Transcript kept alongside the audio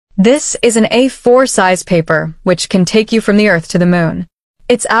This is an A4 size paper, which can take you from the Earth to the Moon.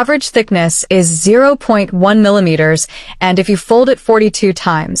 Its average thickness is 0.1 millimeters, and if you fold it 42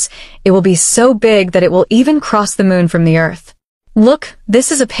 times, it will be so big that it will even cross the Moon from the Earth. Look,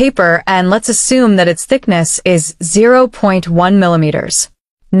 this is a paper, and let's assume that its thickness is 0.1 millimeters.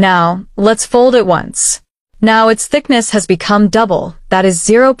 Now, let's fold it once. Now its thickness has become double, that is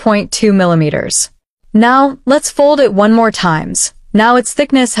 0.2 millimeters. Now, let's fold it one more times. Now its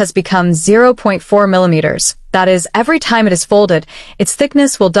thickness has become 0.4 millimeters. That is, every time it is folded, its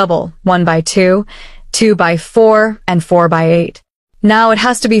thickness will double, 1 by 2, 2 by 4, and 4 by 8. Now it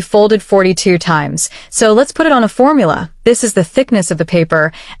has to be folded 42 times, so let's put it on a formula. This is the thickness of the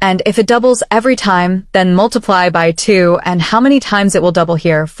paper, and if it doubles every time, then multiply by 2, and how many times it will double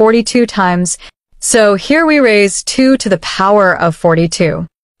here? 42 times. So here we raise 2 to the power of 42.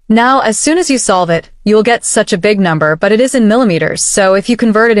 Now, as soon as you solve it, you will get such a big number, but it is in millimeters, so if you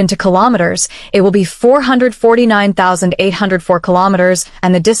convert it into kilometers, it will be 449,804 kilometers,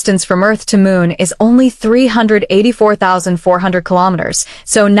 and the distance from Earth to Moon is only 384,400 kilometers.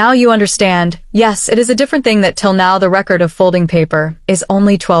 So now you understand, yes, it is a different thing that till now the record of folding paper is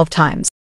only 12 times.